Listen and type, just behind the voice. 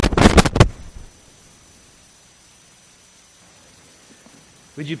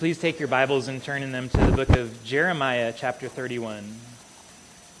Would you please take your Bibles and turn in them to the book of Jeremiah chapter 31.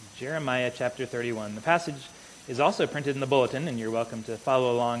 Jeremiah chapter 31. The passage is also printed in the bulletin, and you're welcome to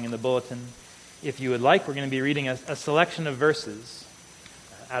follow along in the bulletin. If you would like, we're going to be reading a selection of verses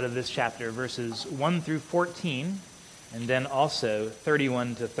out of this chapter, verses 1 through 14, and then also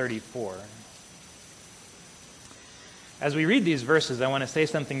 31 to 34. As we read these verses, I want to say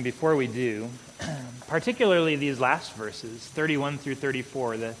something before we do, particularly these last verses, 31 through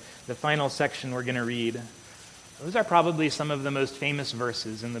 34, the final section we're going to read. Those are probably some of the most famous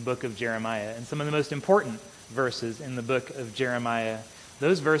verses in the book of Jeremiah and some of the most important verses in the book of Jeremiah.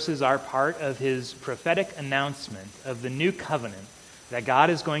 Those verses are part of his prophetic announcement of the new covenant that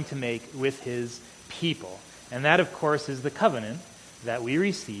God is going to make with his people. And that, of course, is the covenant that we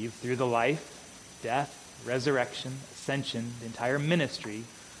receive through the life, death, resurrection, ascension, the entire ministry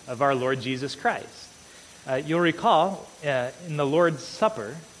of our Lord Jesus Christ. You'll recall in the Lord's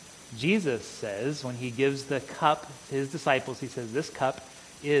Supper, Jesus says, when he gives the cup to his disciples, he says, "This cup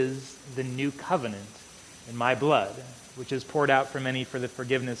is the new covenant in my blood, which is poured out for many for the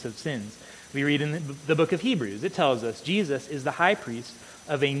forgiveness of sins." We read in the book of Hebrews, it tells us, Jesus is the high priest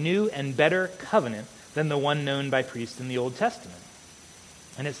of a new and better covenant than the one known by priests in the Old Testament.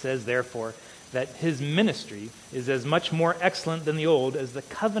 And it says, therefore, that his ministry is as much more excellent than the old as the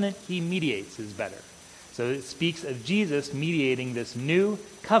covenant he mediates is better. So it speaks of Jesus mediating this new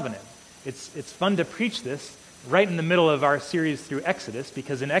covenant. It's fun to preach this right in the middle of our series through Exodus,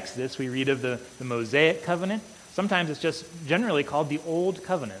 because in Exodus we read of the Mosaic covenant. Sometimes it's just generally called the Old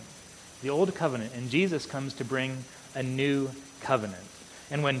Covenant. The Old Covenant. And Jesus comes to bring a new covenant.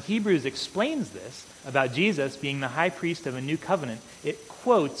 And when Hebrews explains this, about Jesus being the high priest of a new covenant, it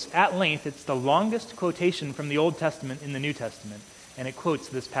quotes at length, it's the longest quotation from the Old Testament in the New Testament, and it quotes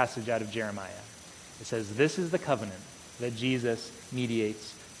this passage out of Jeremiah. It says, "This is the covenant that Jesus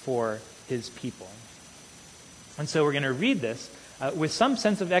mediates for his people." And so we're going to read this with some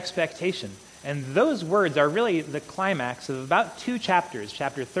sense of expectation. And those words are really the climax of about 2 chapters,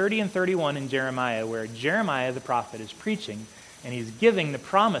 chapter 30 and 31 in Jeremiah, where Jeremiah the prophet is preaching, and he's giving the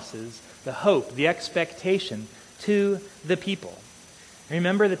promises, the hope, the expectation to the people.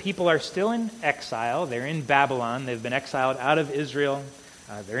 Remember, the people are still in exile. They're in Babylon. They've been exiled out of Israel.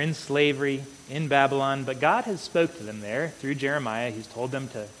 They're in slavery in Babylon. But God has spoke to them there through Jeremiah. He's told them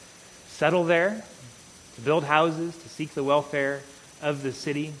to settle there, to build houses, to seek the welfare of the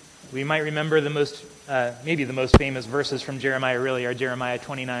city. We might remember maybe the most famous verses from Jeremiah really are Jeremiah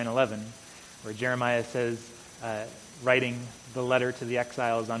 29:11, where Jeremiah says, writing the letter to the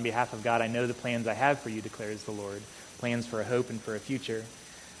exiles on behalf of God, "I know the plans I have for you, declares the Lord, plans for a hope and for a future."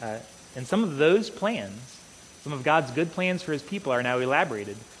 And some of those plans, some of God's good plans for his people, are now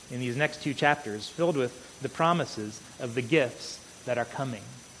elaborated in these next 2 chapters, filled with the promises of the gifts that are coming.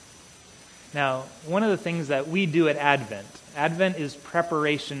 Now, one of the things that we do at Advent is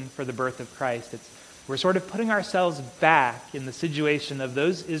preparation for the birth of Christ. We're sort of putting ourselves back in the situation of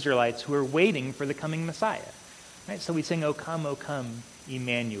those Israelites who are waiting for the coming Messiah. Right? So we sing, O come,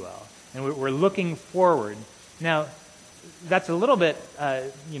 Emmanuel. And we're looking forward. Now, that's a little bit,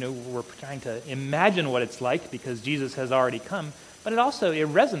 we're trying to imagine what it's like because Jesus has already come, but it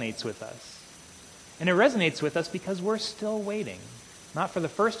resonates with us. And it resonates with us because we're still waiting. Not for the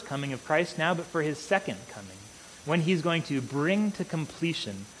first coming of Christ now, but for his second coming, when he's going to bring to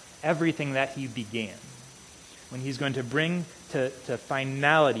completion everything that he began. When he's going to bring to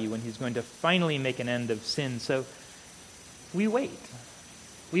finality, when he's going to finally make an end of sin. So we wait.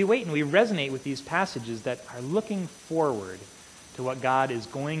 We wait and we resonate with these passages that are looking forward to what God is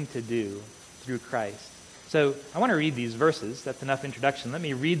going to do through Christ. So I want to read these verses. That's enough introduction. Let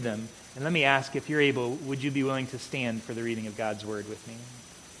me read them, and let me ask, if you're able, would you be willing to stand for the reading of God's word with me?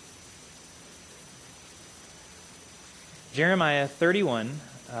 Jeremiah 31,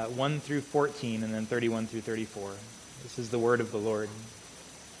 1 through 14, and then 31 through 34. This is the word of the Lord.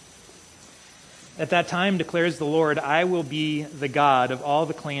 "At that time, declares the Lord, I will be the God of all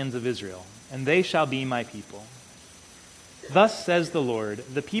the clans of Israel, and they shall be my people. Thus says the Lord,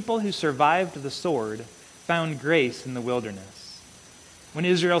 the people who survived the sword found grace in the wilderness. When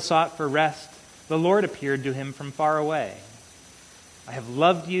Israel sought for rest, the Lord appeared to him from far away. I have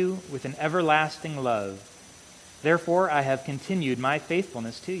loved you with an everlasting love. Therefore I have continued my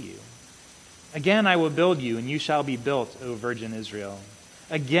faithfulness to you. Again I will build you, and you shall be built, O Virgin Israel.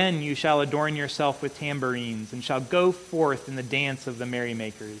 Again you shall adorn yourself with tambourines, and shall go forth in the dance of the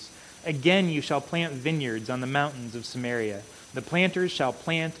merrymakers. Again you shall plant vineyards on the mountains of Samaria. The planters shall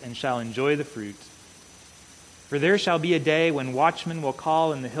plant and shall enjoy the fruit. For there shall be a day when watchmen will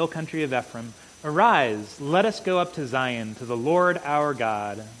call in the hill country of Ephraim, Arise, let us go up to Zion, to the Lord our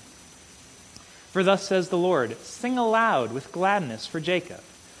God. For thus says the Lord, sing aloud with gladness for Jacob.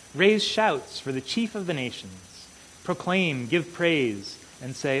 Raise shouts for the chief of the nations. Proclaim, give praise,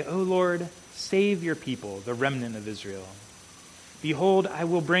 and say, O Lord, save your people, the remnant of Israel. Behold, I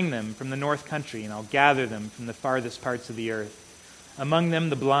will bring them from the north country, and I'll gather them from the farthest parts of the earth. Among them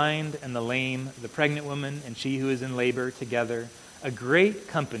the blind and the lame, the pregnant woman and she who is in labor together. A great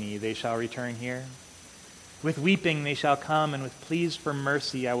company they shall return here. With weeping they shall come, and with pleas for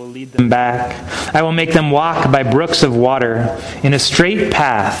mercy I will lead them back. I will make them walk by brooks of water, in a straight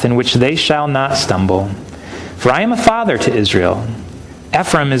path in which they shall not stumble. For I am a father to Israel.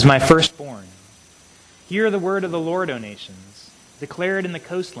 Ephraim is my firstborn. Hear the word of the Lord, O nations. Declare it in the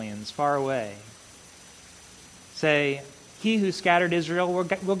coastlands far away. Say, he who scattered Israel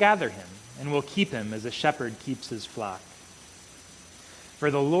will gather him, and will keep him as a shepherd keeps his flock. For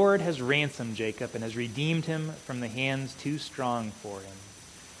the Lord has ransomed Jacob and has redeemed him from the hands too strong for him.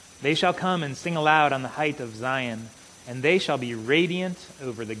 They shall come and sing aloud on the height of Zion, and they shall be radiant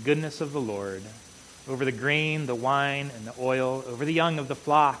over the goodness of the Lord, over the grain, the wine, and the oil, over the young of the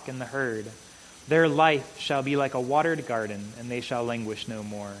flock and the herd. Their life shall be like a watered garden, and they shall languish no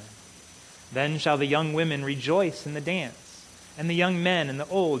more. Then shall the young women rejoice in the dance, and the young men and the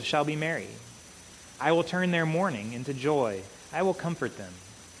old shall be merry. I will turn their mourning into joy. I will comfort them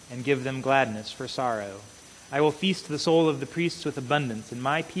and give them gladness for sorrow. I will feast the soul of the priests with abundance, and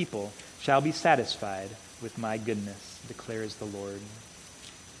my people shall be satisfied with my goodness, declares the Lord.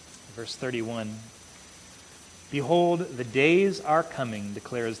 Verse 31. Behold, the days are coming,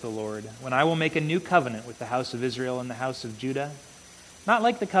 declares the Lord, when I will make a new covenant with the house of Israel and the house of Judah, not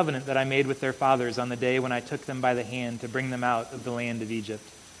like the covenant that I made with their fathers on the day when I took them by the hand to bring them out of the land of Egypt,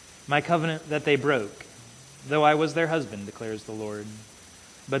 my covenant that they broke, though I was their husband, declares the Lord.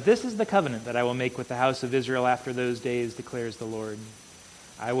 But this is the covenant that I will make with the house of Israel after those days, declares the Lord.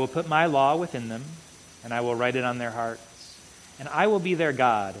 I will put my law within them, and I will write it on their hearts. And I will be their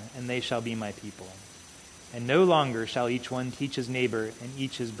God, and they shall be my people. And no longer shall each one teach his neighbor and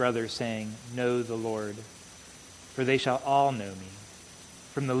each his brother, saying, Know the Lord. For they shall all know me,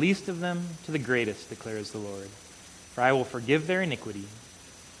 from the least of them to the greatest, declares the Lord. For I will forgive their iniquity,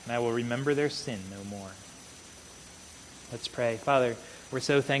 and I will remember their sin no more. Let's pray. Father, we're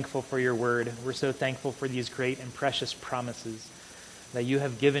so thankful for your word. We're so thankful for these great and precious promises that you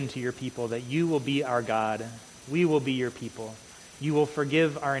have given to your people, that you will be our God. We will be your people. You will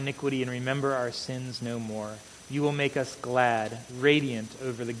forgive our iniquity and remember our sins no more. You will make us glad, radiant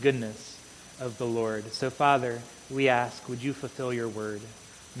over the goodness of the Lord. So, Father, we ask, would you fulfill your word?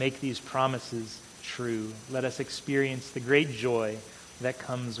 Make these promises true. Let us experience the great joy that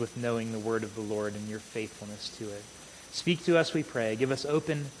comes with knowing the word of the Lord and your faithfulness to it. Speak to us, we pray. Give us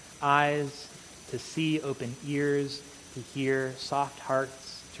open eyes to see, open ears to hear, soft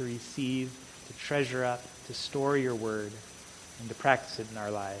hearts to receive, to treasure up, to store your word, and to practice it in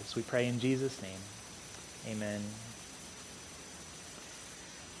our lives. We pray in Jesus' name. Amen.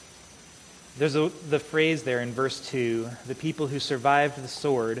 There's the phrase there in verse 2, the people who survived the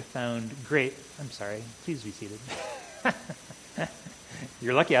sword found great... I'm sorry, please be seated.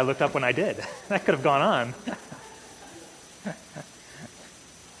 You're lucky I looked up when I did. That could have gone on.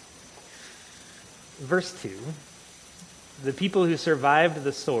 Verse 2, the people who survived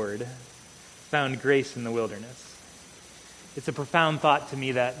the sword found grace in the wilderness. It's a profound thought to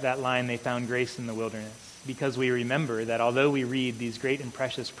me that line, they found grace in the wilderness, because we remember that although we read these great and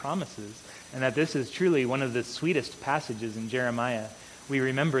precious promises, and that this is truly one of the sweetest passages in Jeremiah, we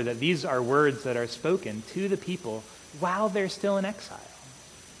remember that these are words that are spoken to the people while they're still in exile.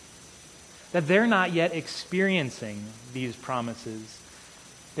 That they're not yet experiencing these promises.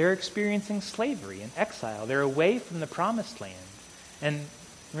 They're experiencing slavery and exile. They're away from the promised land. And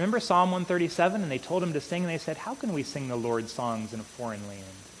remember Psalm 137? And they told him to sing, and they said, how can we sing the Lord's songs in a foreign land?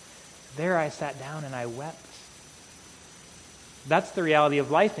 There I sat down and I wept. That's the reality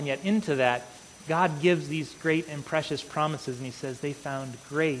of life, and yet into that, God gives these great and precious promises, and he says they found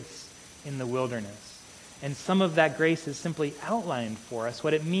grace in the wilderness. And some of that grace is simply outlined for us,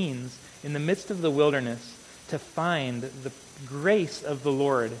 what it means in the midst of the wilderness to find the grace of the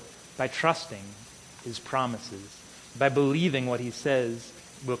Lord by trusting his promises, by believing what he says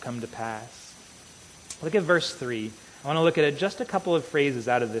will come to pass. Look at verse 3. I want to look at just a couple of phrases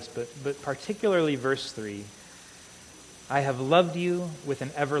out of this, but particularly verse 3. I have loved you with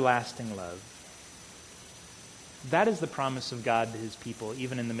an everlasting love. That is the promise of God to his people,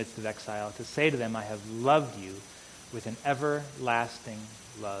 even in the midst of exile, to say to them, I have loved you with an everlasting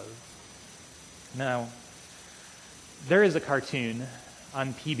love. Now, there is a cartoon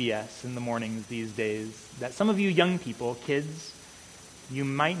on PBS in the mornings these days that some of you young people, kids, you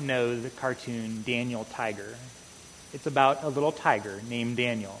might know the cartoon Daniel Tiger. It's about a little tiger named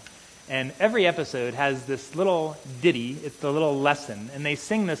Daniel. And every episode has this little ditty. It's the little lesson. And they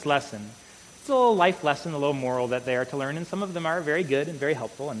sing this lesson. It's a little life lesson, a little moral that they are to learn. And some of them are very good and very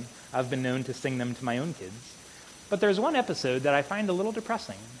helpful. And I've been known to sing them to my own kids. But there's one episode that I find a little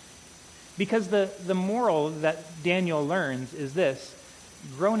depressing. Because the moral that Daniel learns is this: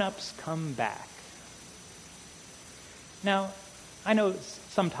 grown-ups come back. Now, I know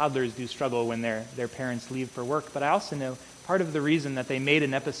some toddlers do struggle when their parents leave for work, but I also know part of the reason that they made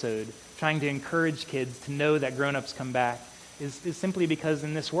an episode trying to encourage kids to know that grown-ups come back is simply because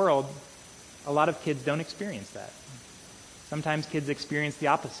in this world, a lot of kids don't experience that. Sometimes kids experience the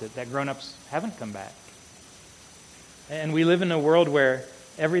opposite, that grown-ups haven't come back. And we live in a world where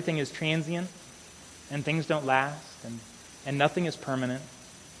everything is transient, and things don't last, and nothing is permanent,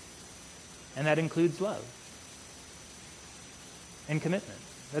 and that includes love and commitment.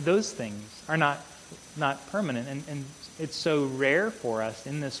 That those things are not permanent, and it's so rare for us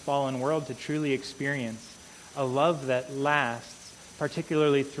in this fallen world to truly experience a love that lasts,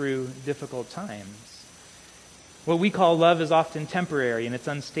 particularly through difficult times. What we call love is often temporary, and it's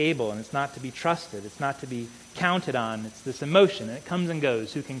unstable, and it's not to be trusted. It's not to be counted on. It's this emotion, and it comes and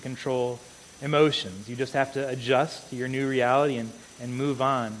goes. Who can control emotions? You just have to adjust to your new reality and move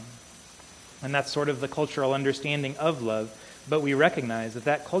on. And that's sort of the cultural understanding of love. But we recognize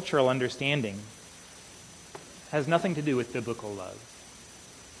that cultural understanding has nothing to do with biblical love.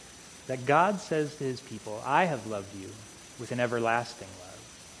 That God says to his people, I have loved you with an everlasting love.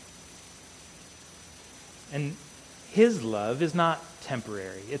 And his love is not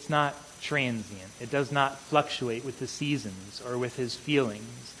temporary. It's not transient. It does not fluctuate with the seasons or with his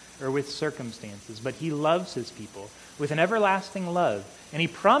feelings or with circumstances. But he loves his people with an everlasting love. And he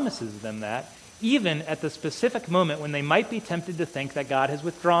promises them that even at the specific moment when they might be tempted to think that God has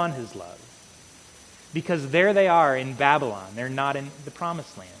withdrawn his love. Because there they are in Babylon. They're not in the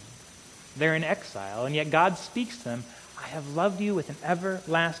promised land. They're in exile. And yet God speaks to them, I have loved you with an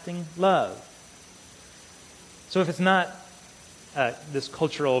everlasting love. So if it's not this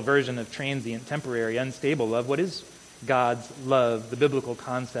cultural version of transient, temporary, unstable love, what is God's love, the biblical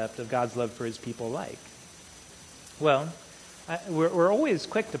concept of God's love for his people like? Well, we're always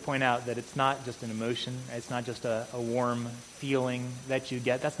quick to point out that it's not just an emotion. It's not just a warm feeling that you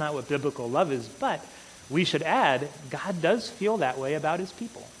get. That's not what biblical love is. But we should add, God does feel that way about his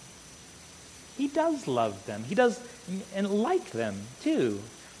people. He does love them. He does and like them too.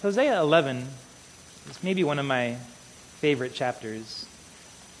 Hosea 11 is maybe one of my favorite chapters.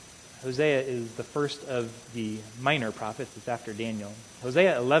 Hosea is the first of the minor prophets. It's after Daniel.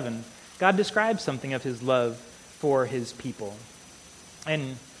 Hosea 11, God describes something of his love for his people.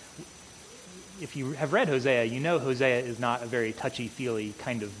 And if you have read Hosea, you know Hosea is not a very touchy-feely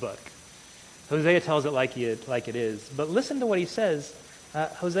kind of book. Hosea tells it like it is. But listen to what he says.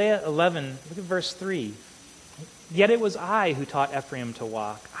 Hosea 11, look at verse 3. Yet it was I who taught Ephraim to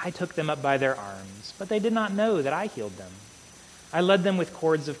walk. I took them up by their arms, but they did not know that I healed them. I led them with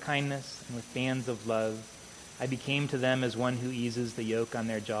cords of kindness and with bands of love. I became to them as one who eases the yoke on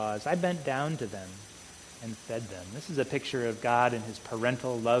their jaws. I bent down to them and fed them. This is a picture of God and his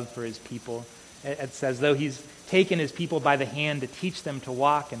parental love for his people. It's as though he's taken his people by the hand to teach them to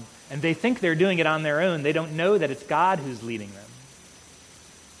walk, and they think they're doing it on their own. They don't know that it's God who's leading them.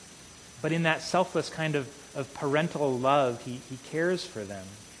 But in that selfless kind of parental love, he cares for them,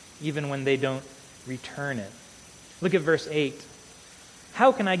 even when they don't return it. Look at verse 8.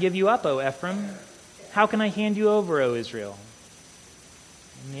 How can I give you up, O Ephraim? How can I hand you over, O Israel?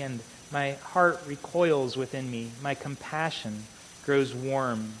 In the end, my heart recoils within me. My compassion grows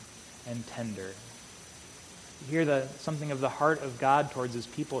warm and tender. You hear something of the heart of God towards his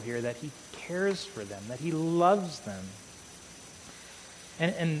people here, that he cares for them, that he loves them.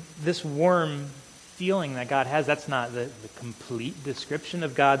 And this warm feeling that God has, that's not the complete description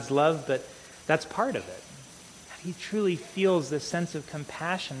of God's love, but that's part of it. He truly feels this sense of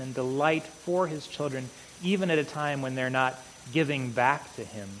compassion and delight for his children, even at a time when they're not giving back to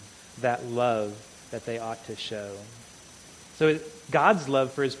him that love that they ought to show. So God's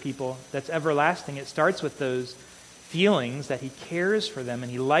love for his people, that's everlasting. It starts with those feelings that he cares for them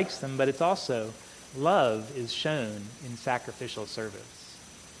and he likes them, but it's also love is shown in sacrificial service.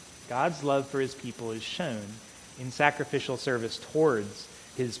 God's love for his people is shown in sacrificial service towards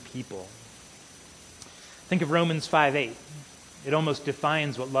his people. Think of Romans 5:8. It almost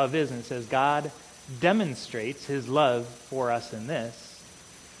defines what love is, and it says, God demonstrates his love for us in this,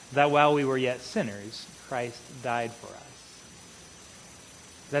 that while we were yet sinners, Christ died for us.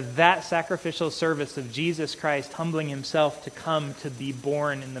 that sacrificial service of Jesus Christ humbling himself to come to be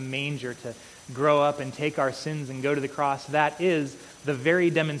born in the manger, to grow up and take our sins and go to the cross, that is the very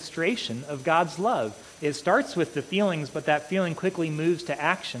demonstration of God's love. It starts with the feelings, but that feeling quickly moves to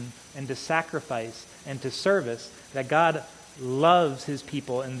action and to sacrifice and to service, that God loves his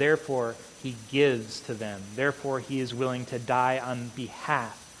people and therefore he gives to them. Therefore he is willing to die on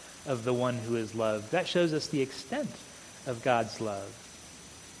behalf of the one who is loved. That shows us the extent of God's love.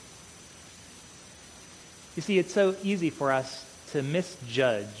 You see, it's so easy for us to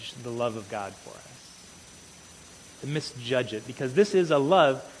misjudge the love of God for us, to misjudge it, because this is a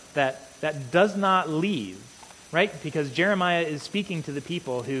love that does not leave, right? Because Jeremiah is speaking to the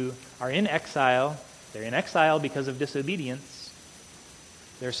people who are in exile. They're in exile because of disobedience.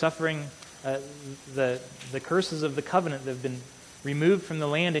 They're suffering the curses of the covenant that have been removed from the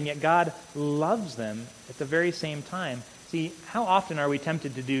land, and yet God loves them at the very same time. See, how often are we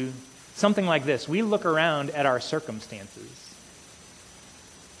tempted to do something like this? We look around at our circumstances.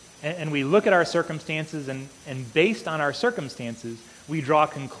 And we look at our circumstances, and based on our circumstances, we draw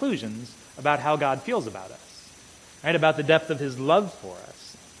conclusions about how God feels about us, right? About the depth of his love for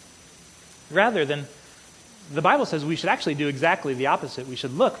us. Rather than, the Bible says we should actually do exactly the opposite. We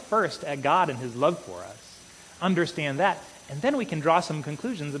should look first at God and his love for us, understand that, and then we can draw some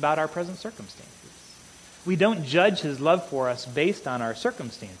conclusions about our present circumstances. We don't judge his love for us based on our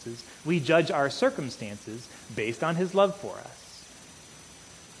circumstances. We judge our circumstances based on his love for us.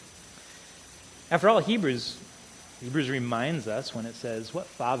 After all, Hebrews reminds us when it says, what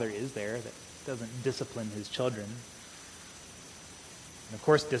father is there that doesn't discipline his children? And of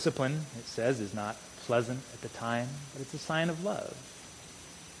course, discipline, it says, is not pleasant at the time, but it's a sign of love.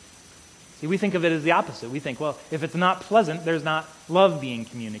 See, we think of it as the opposite. We think, well, if it's not pleasant, there's not love being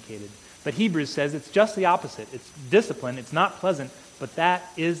communicated. But Hebrews says it's just the opposite. It's discipline, it's not pleasant, but that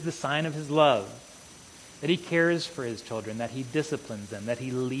is the sign of his love. That he cares for his children, that he disciplines them, that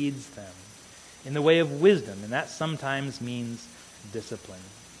he leads them in the way of wisdom, and that sometimes means discipline.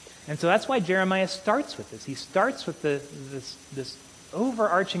 And so that's why Jeremiah starts with this. He starts with this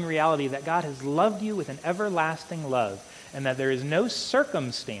overarching reality that God has loved you with an everlasting love, and that there is no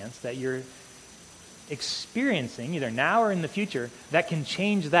circumstance that you're experiencing, either now or in the future, that can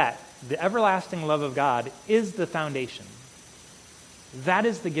change that. The everlasting love of God is the foundation. That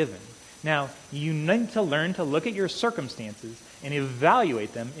is the given. Now, you need to learn to look at your circumstances and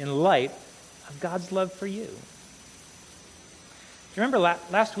evaluate them in light of God's love for you. Do you remember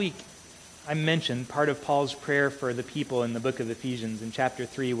last week I mentioned part of Paul's prayer for the people in the book of Ephesians in chapter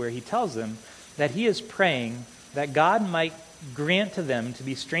 3, where he tells them that he is praying that God might grant to them to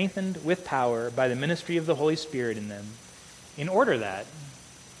be strengthened with power by the ministry of the Holy Spirit in them, in order that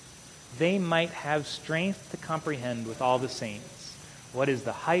they might have strength to comprehend with all the saints what is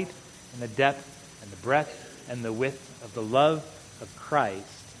the height and the depth and the breadth and the width of the love of Christ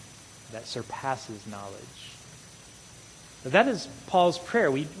that surpasses knowledge. But that is Paul's prayer.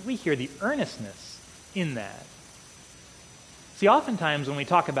 We hear the earnestness in that. See, oftentimes when we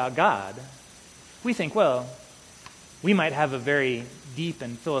talk about God, we think, well, we might have a very deep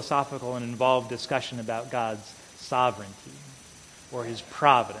and philosophical and involved discussion about God's sovereignty or his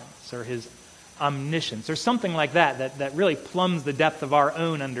providence or his omniscience or something like that really plumbs the depth of our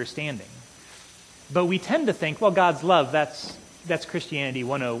own understanding. But we tend to think, well, God's love, that's Christianity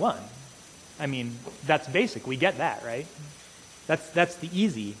 101. I mean, that's basic. We get that, right? That's the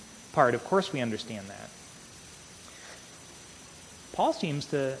easy part. Of course we understand that. Paul seems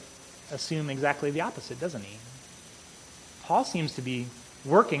to assume exactly the opposite, doesn't he? Paul seems to be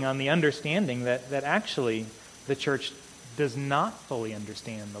working on the understanding that actually the church does not fully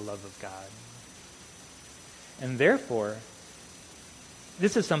understand the love of God. And therefore,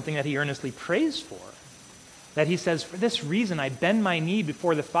 this is something that he earnestly prays for. That he says, for this reason I bend my knee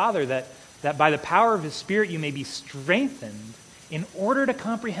before the Father, that by the power of his Spirit you may be strengthened in order to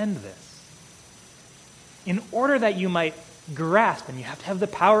comprehend this. In order that you might grasp, and you have to have the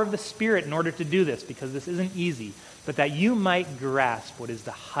power of the Spirit in order to do this, because this isn't easy, but that you might grasp what is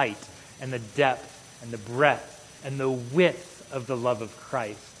the height and the depth and the breadth and the width of the love of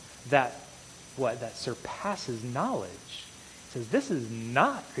Christ, that surpasses knowledge. It says this is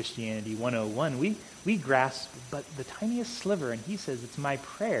not Christianity 101. We grasp but the tiniest sliver, and he says it's my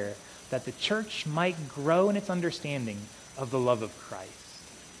prayer that the church might grow in its understanding of the love of Christ.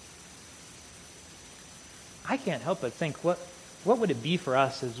 I can't help but think, what would it be for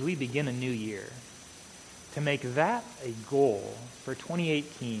us as we begin a new year to make that a goal for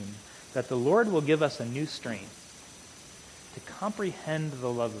 2018, that the Lord will give us a new strength to comprehend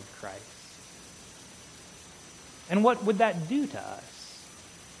the love of Christ? And what would that do to us?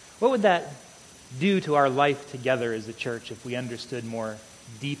 What would that do to our life together as a church if we understood more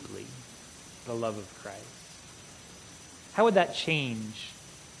deeply the love of Christ? How would that change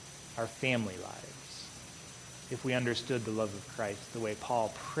our family lives if we understood the love of Christ the way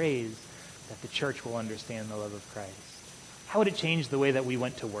Paul prays that the church will understand the love of Christ? How would it change the way that we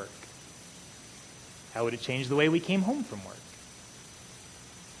went to work? How would it change the way we came home from work?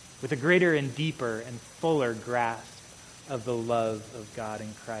 With a greater and deeper and fuller grasp of the love of God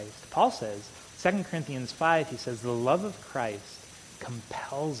in Christ. Paul says, 2 Corinthians 5, he says, the love of Christ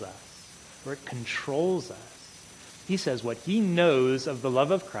compels us, or it controls us. He says what he knows of the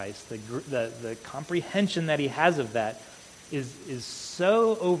love of Christ, the comprehension that he has of that, is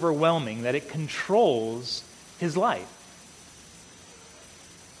so overwhelming that it controls his life.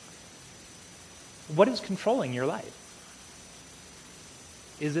 What is controlling your life?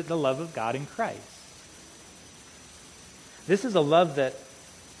 Is it the love of God in Christ? This is a love that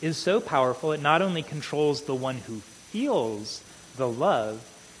is so powerful, it not only controls the one who feels the love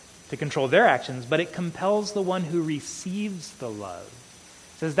to control their actions, but it compels the one who receives the love.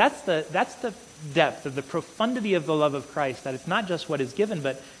 It says that's the depth of the profundity of the love of Christ, that it's not just what is given,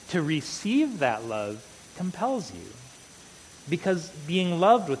 but to receive that love compels you. Because being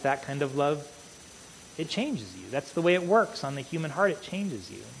loved with that kind of love, it changes you. That's the way it works on the human heart. It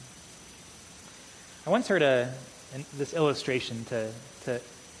changes you. I once heard this illustration to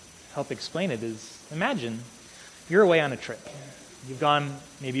help explain it is, imagine you're away on a trip. You've gone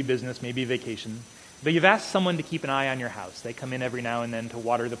maybe business, maybe vacation, but you've asked someone to keep an eye on your house. They come in every now and then to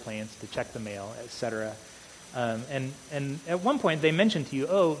water the plants, to check the mail, etc. And at one point they mentioned to you,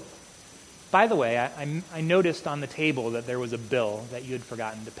 oh, by the way, I noticed on the table that there was a bill that you had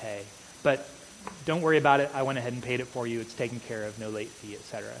forgotten to pay, but don't worry about it. I went ahead and paid it for you. It's taken care of, no late fee,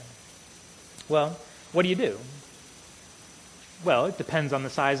 etc. Well, what do? Well, it depends on the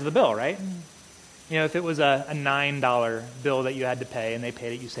size of the bill, right? You know, if it was a $9 bill that you had to pay and they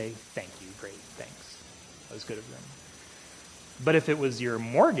paid it, you say, thank you, great, thanks. That was good of them. But if it was your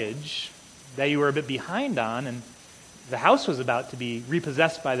mortgage that you were a bit behind on and the house was about to be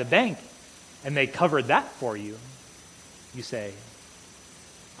repossessed by the bank and they covered that for you, you say,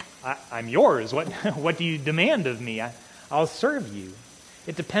 I'm yours. What do you demand of me? I'll serve you.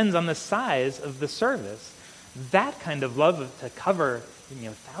 It depends on the size of the service. That kind of love to cover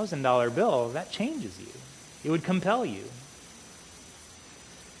 $1,000 bill, that changes you. It would compel you.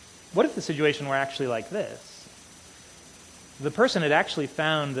 What if the situation were actually like this? The person had actually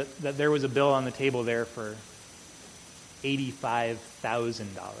found that there was a bill on the table there for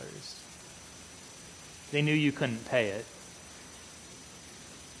 $85,000. They knew you couldn't pay it.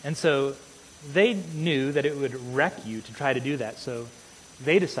 And so they knew that it would wreck you to try to do that. So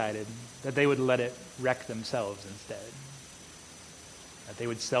they decided that they would let it wreck themselves instead. That they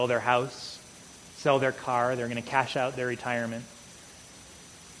would sell their house, sell their car, they were going to cash out their retirement.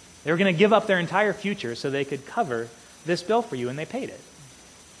 They were going to give up their entire future so they could cover this bill for you, and they paid it.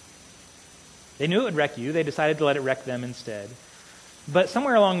 They knew it would wreck you. They decided to let it wreck them instead. But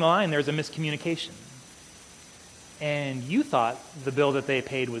somewhere along the line, there was a miscommunication. And you thought the bill that they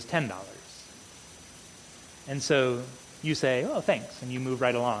paid was $10. And so you say, oh, thanks, and you move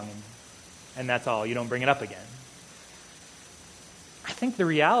right along, and that's all. You don't bring it up again. I think the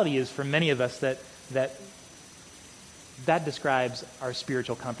reality is for many of us that describes our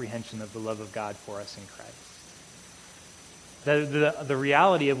spiritual comprehension of the love of God for us in Christ. The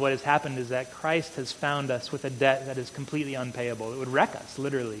reality of what has happened is that Christ has found us with a debt that is completely unpayable. It would wreck us,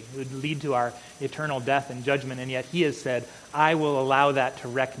 literally. It would lead to our eternal death and judgment, and yet he has said, I will allow that to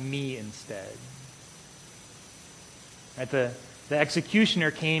wreck me instead. Right, the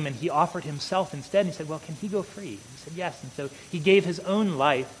executioner came and he offered himself instead, and he said, well, can he go free? He said, yes. And so he gave his own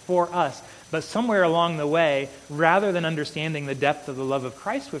life for us. But somewhere along the way, rather than understanding the depth of the love of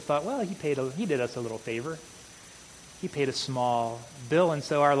Christ, we've thought, well, he did us a little favor. He paid a small bill, and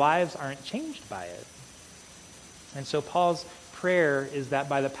so our lives aren't changed by it. And so Paul's prayer is that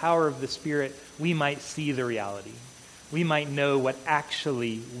by the power of the Spirit, we might see the reality. We might know what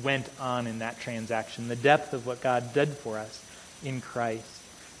actually went on in that transaction, the depth of what God did for us in Christ,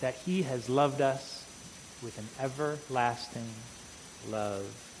 that he has loved us with an everlasting love.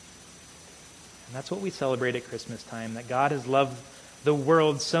 And that's what we celebrate at Christmas time, that God has loved the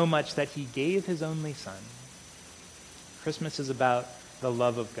world so much that he gave his only Son. Christmas is about the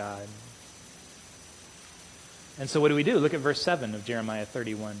love of God. And so what do we do? Look at verse 7 of Jeremiah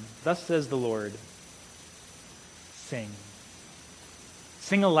 31. Thus says the Lord, sing.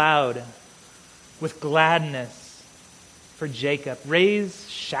 Sing aloud with gladness for Jacob. Raise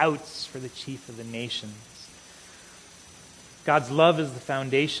shouts for the chief of the nations. God's love is the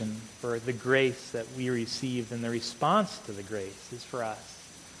foundation for the grace that we received, and the response to the grace is for us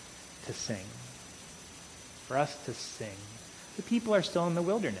to sing. For us to sing. The people are still in the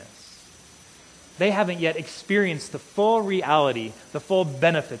wilderness. They haven't yet experienced the full reality, the full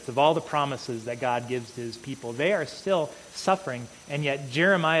benefits of all the promises that God gives to his people. They are still suffering, and yet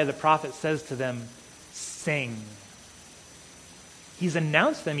Jeremiah the prophet says to them, sing. He's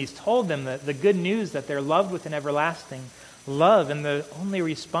announced them, he's told them the good news that they're loved with an everlasting love, and the only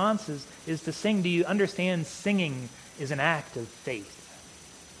response is to sing. Do you understand? Singing is an act of faith.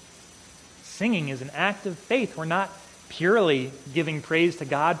 Singing is an act of faith. We're not purely giving praise to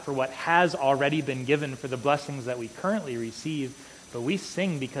God for what has already been given, for the blessings that we currently receive, but we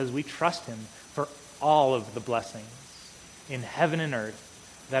sing because we trust him for all of the blessings in heaven and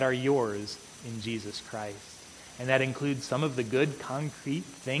earth that are yours in Jesus Christ. And that includes some of the good, concrete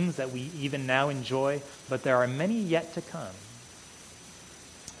things that we even now enjoy, but there are many yet to come.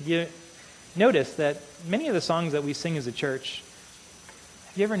 You notice that many of the songs that we sing as a church,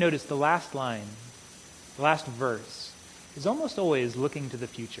 have you ever noticed the last line, the last verse, is almost always looking to the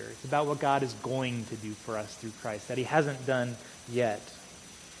future. It's about what God is going to do for us through Christ, that he hasn't done yet.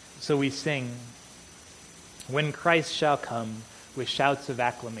 So we sing, when Christ shall come with shouts of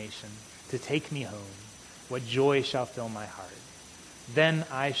acclamation to take me home, what joy shall fill my heart. Then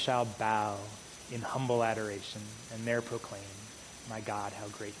I shall bow in humble adoration and there proclaim, my God, how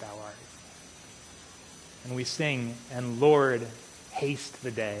great thou art. And we sing, and Lord, haste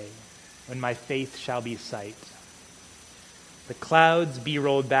the day when my faith shall be sight. The clouds be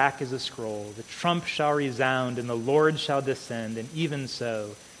rolled back as a scroll, the trump shall resound, and the Lord shall descend, and even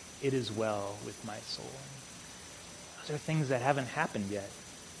so, it is well with my soul. Those are things that haven't happened yet,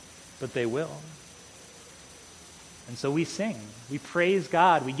 but they will. And so we sing, we praise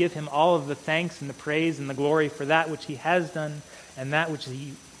God, we give him all of the thanks and the praise and the glory for that which he has done and that which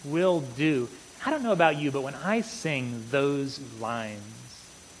he will do. I don't know about you, but when I sing those lines,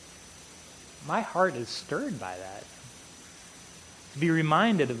 my heart is stirred by that. To be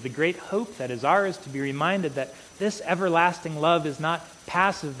reminded of the great hope that is ours, to be reminded that this everlasting love is not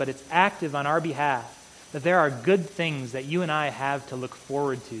passive, but it's active on our behalf, that there are good things that you and I have to look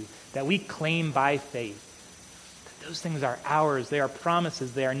forward to, that we claim by faith. That those things are ours, they are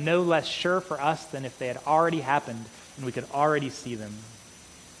promises, they are no less sure for us than if they had already happened and we could already see them.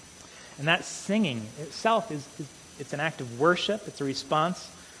 And that singing itself it's an act of worship, it's a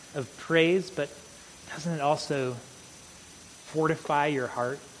response of praise, but doesn't it also fortify your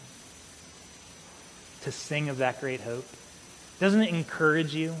heart to sing of that great hope? Doesn't it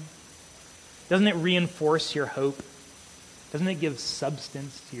encourage you? Doesn't it reinforce your hope? Doesn't it give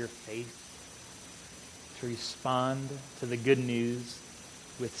substance to your faith? To respond to the good news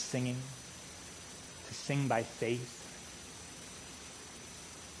with singing, to sing by faith.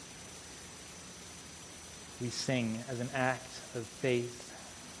 We sing as an act of faith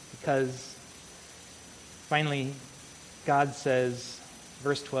because finally God says,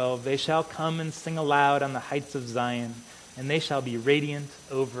 verse 12, they shall come and sing aloud on the heights of Zion, and they shall be radiant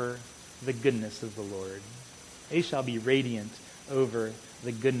over the goodness of the Lord. They shall be radiant over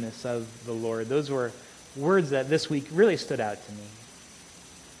the goodness of the Lord. Those were words that this week really stood out to me.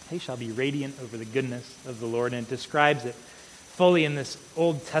 They shall be radiant over the goodness of the Lord, and it describes it fully in this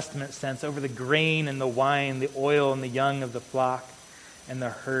Old Testament sense, over the grain and the wine, the oil and the young of the flock and the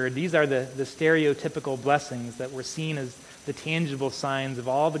herd. These are the stereotypical blessings that were seen as the tangible signs of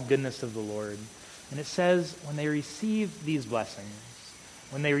all the goodness of the Lord. And it says when they receive these blessings,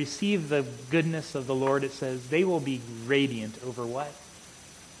 when they receive the goodness of the Lord, it says they will be radiant over what?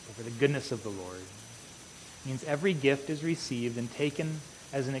 Over the goodness of the Lord. It means every gift is received and taken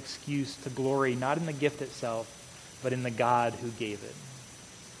as an excuse to glory, not in the gift itself, but in the God who gave it.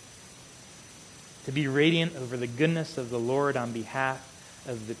 To be radiant over the goodness of the Lord on behalf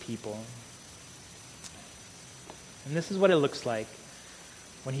of the people. And this is what it looks like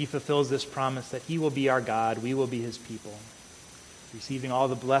when he fulfills this promise that he will be our God, we will be his people, receiving all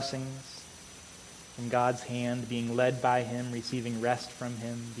the blessings from God's hand, being led by him, receiving rest from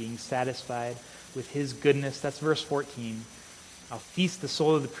him, being satisfied with his goodness. That's verse 14. I'll feast the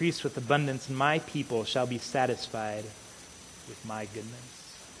soul of the priest with abundance, and my people shall be satisfied with my goodness.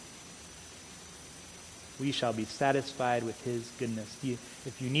 We shall be satisfied with his goodness.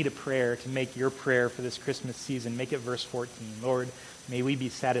 If you need a prayer to make your prayer for this Christmas season, make it verse 14. Lord, may we be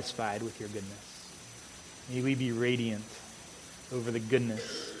satisfied with your goodness. May we be radiant over the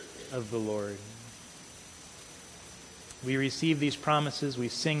goodness of the Lord. We receive these promises. We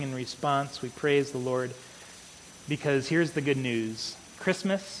sing in response. We praise the Lord. Because here's the good news.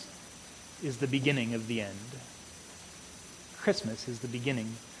 Christmas is the beginning of the end. Christmas is the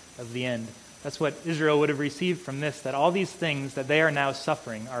beginning of the end. That's what Israel would have received from this, that all these things that they are now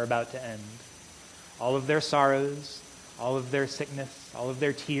suffering are about to end. All of their sorrows, all of their sickness, all of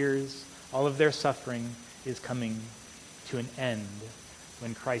their tears, all of their suffering is coming to an end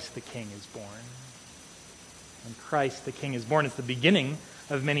when Christ the King is born. When Christ the King is born, it's the beginning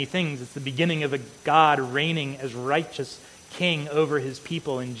of many things. It's the beginning of a God reigning as righteous King over his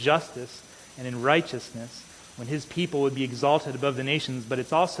people in justice and in righteousness, when his people would be exalted above the nations, but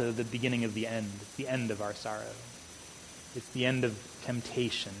it's also the beginning of the end. It's the end of our sorrow. It's the end of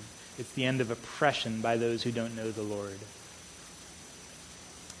temptation. It's the end of oppression by those who don't know the Lord.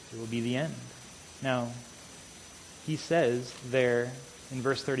 It will be the end. Now, he says there in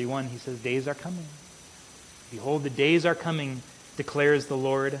verse 31, he says, days are coming. Behold, the days are coming, declares the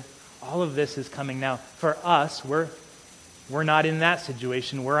Lord. All of this is coming now. For us, we're not in that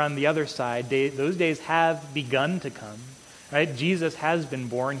situation. We're on the other side. Those days have begun to come. Right? Jesus has been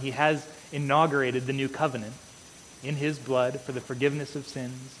born. He has inaugurated the new covenant in his blood for the forgiveness of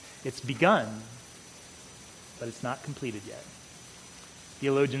sins. It's begun, but it's not completed yet.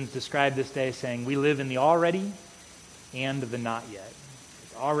 Theologians describe this day saying, we live in the already and the not yet.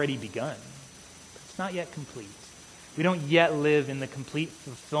 It's already begun, but it's not yet complete. We don't yet live in the complete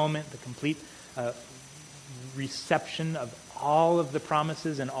fulfillment, the complete reception of all of the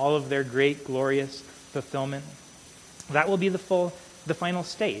promises and all of their great, glorious fulfillment. That will be the final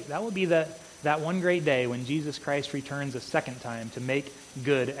state. That will be that one great day when Jesus Christ returns a second time to make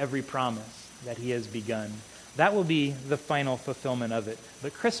good every promise that he has begun. That will be the final fulfillment of it.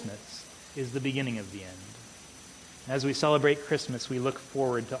 But Christmas is the beginning of the end. As we celebrate Christmas, we look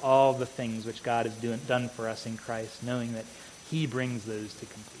forward to all the things which God has done for us in Christ, knowing that he brings those to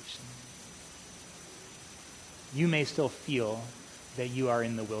completion. You may still feel that you are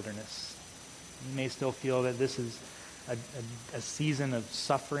in the wilderness. You may still feel that this is a season of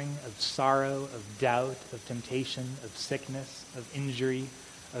suffering, of sorrow, of doubt, of temptation, of sickness, of injury,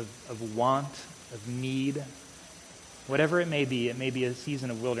 of want, of need. Whatever it may be a season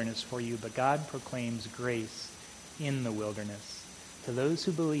of wilderness for you, but God proclaims grace in the wilderness to those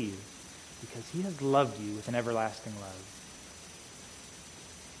who believe, because he has loved you with an everlasting love.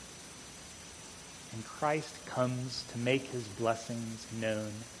 And Christ comes to make his blessings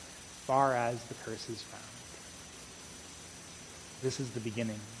known far as the curse is found. This is the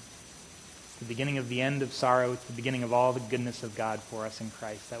beginning. It's the beginning of the end of sorrow. It's the beginning of all the goodness of God for us in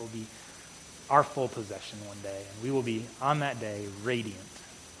Christ. That will be our full possession one day. And we will be, on that day, radiant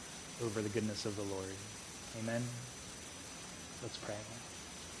over the goodness of the Lord. Amen. Let's pray.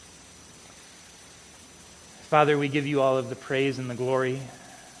 Father, we give you all of the praise and the glory,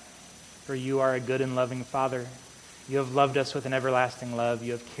 for you are a good and loving Father. You have loved us with an everlasting love.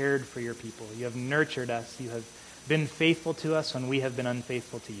 You have cared for your people. You have nurtured us. You have been faithful to us when we have been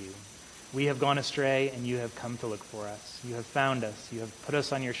unfaithful to you. We have gone astray, and you have come to look for us. You have found us. You have put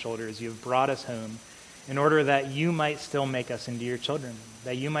us on your shoulders. You have brought us home in order that you might still make us into your children,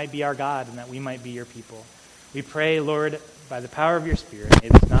 that you might be our God, and that we might be your people. We pray, Lord, by the power of your Spirit, may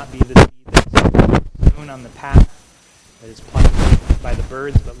this not be the seed that is sown on the path that is plucked by the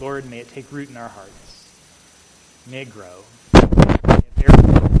birds, but Lord, may it take root in our hearts. May it grow. May it bear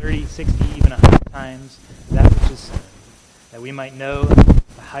 30, 60, even 100 times that which is sown, that we might know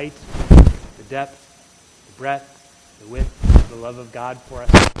the height, the depth, the breadth, the width, the love of God for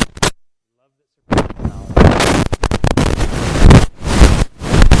us in